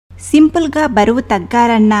Simple గా బరువు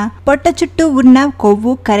తగ్గాలన్నా, పొట్ట చుట్టూ ఉన్న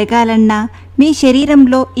కొవ్వు కరగాలన్నా, మీ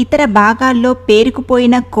శరీరంలో ఇతర భాగాల్లో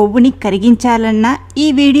పేరుకుపోయిన కొవ్వుని కరిగించాలన్నా ఈ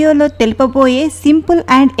వీడియోలో తెలుపబోయే సింపుల్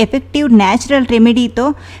అండ్ ఎఫెక్టివ్ న్యాచురల్ రెమెడీతో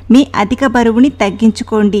మీ అధిక బరువుని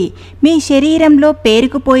తగ్గించుకోండి. మీ శరీరంలో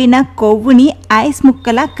పేరుకుపోయిన కొవ్వుని ఐస్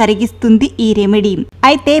ముక్కలా కరిగిస్తుంది ఈ రెమెడీ.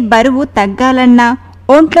 అయితే బరువు తగ్గాలన్నా,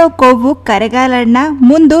 ఒంట్లో కొవ్వు కరగాలన్నా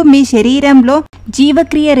ముందు మీ శరీరంలో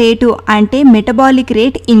జీవక్రియ రేటు అంటే మెటబాలిక్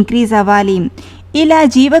రేట్ ఇంక్రీజ్ అవ్వాలి. ఇలా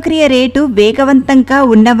జీవక్రియ రేటు వేగవంతంగా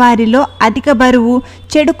ఉన్నవారిలో అధిక బరువు,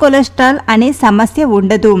 చెడు కొలెస్ట్రాల్ అనే సమస్య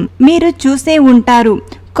ఉండదు. మీరు చూసే ఉంటారు,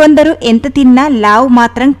 కొందరు ఎంత తిన్నా లావు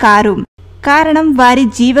మాత్రం కారు. కారణం వారి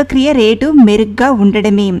జీవక్రియ రేటు మెరుగ్గా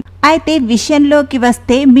ఉండడమే. అయితే విషయంలోకి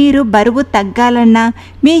వస్తే మీరు బరువు తగ్గాలన్నా,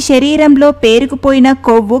 మీ శరీరంలో పేరుకుపోయిన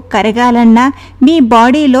కొవ్వు కరగాలన్నా మీ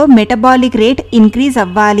బాడీలో మెటబాలిక్ రేట్ ఇంక్రీజ్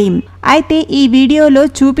అవ్వాలి. అయితే ఈ వీడియోలో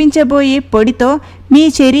చూపించబోయే పొడితో మీ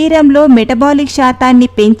శరీరంలో మెటబాలిక్ శాతాన్ని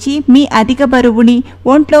పెంచి మీ అధిక బరువుని,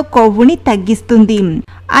 ఒంట్లో కొవ్వుని తగ్గిస్తుంది.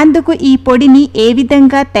 అందుకు ఈ పొడిని ఏ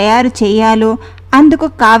విధంగా తయారు చేయాలో, అందుకు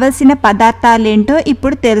కావలసిన పదార్థాలేంటో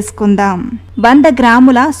ఇప్పుడు తెలుసుకుందాం. 100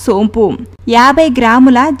 గ్రాముల సోంపు, 50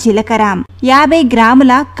 గ్రాముల జీలకర్ర, 50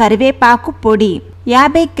 గ్రాముల కరివేపాకు పొడి,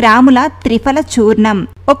 50 గ్రాముల త్రిఫల చూర్ణం,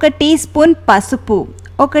 1 టీ స్పూన్ పసుపు,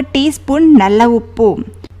 1 టీ స్పూన్ నల్ల ఉప్పు.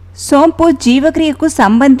 సోంపు జీవక్రియకు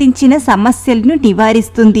సంబంధించిన సమస్యలను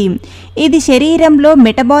నివారిస్తుంది. ఇది శరీరంలో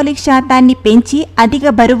మెటబాలిక్ శాతాన్ని పెంచి అధిక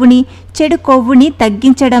బరువుని, చెడు కొవ్వుని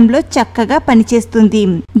తగ్గించడంలో చక్కగా పనిచేస్తుంది.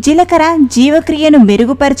 జీలకర్ర జీవక్రియను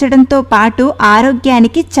మెరుగుపరచడంతో పాటు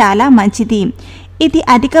ఆరోగ్యానికి చాలా మంచిది. ఇది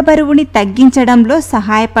అధిక బరువుని తగ్గించడంలో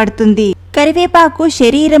సహాయపడుతుంది. కరివేపాకు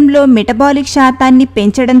శరీరంలో మెటబాలిక్ శాతాన్ని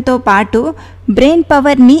పెంచడంతో పాటు బ్రెయిన్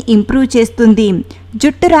పవర్ని ఇంప్రూవ్ చేస్తుంది.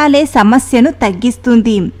 జుట్టు రాలే సమస్యను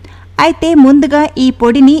తగ్గిస్తుంది. అయితే ముందుగా ఈ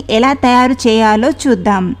పొడిని ఎలా తయారు చేయాలో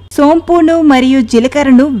చూద్దాం. సోంపును మరియు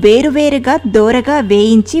జీలకర్రను వేరువేరుగా దోరగా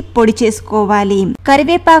వేయించి పొడి చేసుకోవాలి.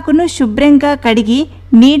 కరివేపాకును శుభ్రంగా కడిగి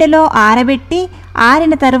నీడలో ఆరబెట్టి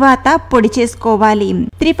ఆరిన తర్వాత పొడి చేసుకోవాలి.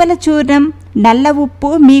 త్రిఫల చూర్ణం, నల్ల ఉప్పు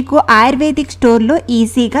మీకు ఆయుర్వేదిక్ స్టోర్లో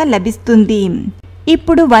ఈజీగా లభిస్తుంది.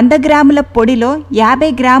 ఇప్పుడు 100 గ్రాముల పొడిలో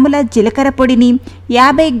 50 గ్రాముల జీలకర్ర పొడిని,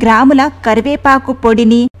 50 గ్రాముల కరివేపాకు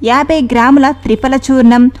పొడిని, 50 గ్రాముల త్రిఫల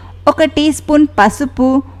చూర్ణం, 1 టీ స్పూన్ పసుపు,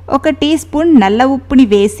 1 టీ స్పూన్ నల్ల ఉప్పుని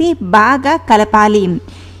వేసి బాగా కలపాలి.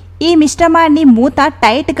 ఈ మిశ్రమాన్ని మూత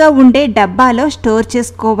టైట్గా ఉండే డబ్బాలో స్టోర్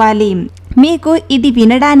చేసుకోవాలి. మీకు ఇది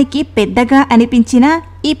వినడానికి పెద్దగా అనిపించినా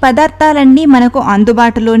ఈ పదార్థాలన్నీ మనకు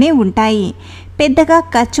అందుబాటులోనే ఉంటాయి. పెద్దగా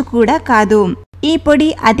ఖర్చు కూడా కాదు. ఈ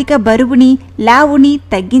పొడి అధిక బరువుని, లావుని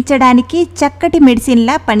తగ్గించడానికి చక్కటి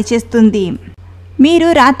మెడిసిన్లా పనిచేస్తుంది. మీరు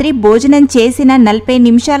రాత్రి భోజనం చేసిన 40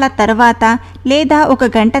 నిమిషాల తర్వాత లేదా 1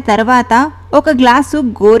 గంట తర్వాత 1 గ్లాసు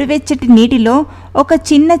గోరువెచ్చటి నీటిలో 1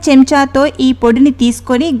 చిన్న చెంచాతో ఈ పొడిని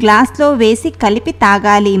తీసుకొని గ్లాస్లో వేసి కలిపి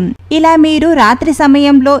తాగాలి. ఇలా మీరు రాత్రి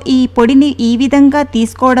సమయంలో ఈ పొడిని ఈ విధంగా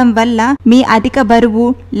తీసుకోవడం వల్ల మీ అధిక బరువు,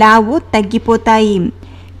 లావు తగ్గిపోతాయి.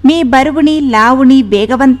 మీ బరువుని, లావుని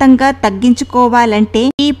వేగవంతంగా తగ్గించుకోవాలంటే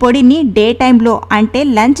ఈ పొడిని డే టైంలో అంటే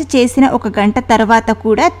లంచ్ చేసిన 1 గంట తర్వాత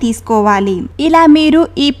కూడా తీసుకోవాలి. ఇలా మీరు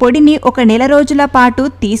ఈ పొడిని 1 నెల రోజుల పాటు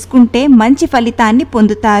తీసుకుంటే మంచి ఫలితాన్ని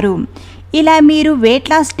పొందుతారు. ఇలా మీరు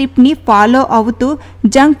వెయిట్ లాస్ టిప్ని ఫాలో అవుతూ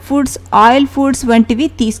జంక్ ఫుడ్స్, ఆయిల్ ఫుడ్స్ వంటివి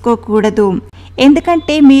తీసుకోకూడదు.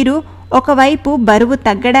 ఎందుకంటే మీరు ఒకవైపు బరువు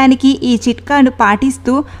తగ్గడానికి ఈ చిట్కాను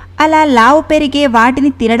పాటిస్తూ అలా లావు పెరిగే వాటిని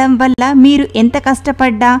తినడం వల్ల మీరు ఎంత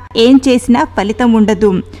కష్టపడ్డా ఏం చేసినా ఫలితం ఉండదు.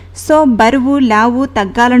 సో బరువు, లావు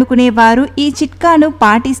తగ్గాలనుకునేవారు ఈ చిట్కాను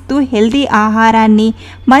పాటిస్తూ హెల్దీ ఆహారాన్ని,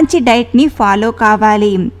 మంచి డైట్ని ఫాలో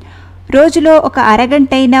కావాలి. రోజులో 1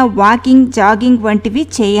 అరగంటైనా వాకింగ్, జాగింగ్ వంటివి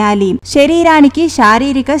చేయాలి. శరీరానికి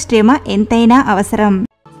శారీరక శ్రమ ఎంతైనా అవసరం.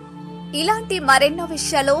 ఇలాంటి మరెన్నో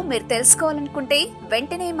విషయాలు మీరు తెలుసుకోవాలనుకుంటే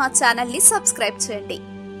వెంటనే మా ఛానల్ ని సబ్స్క్రైబ్ చేయండి.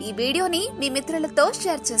 ఈ వీడియోని మీ మిత్రులతో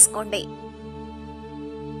షేర్ చేసుకోండి.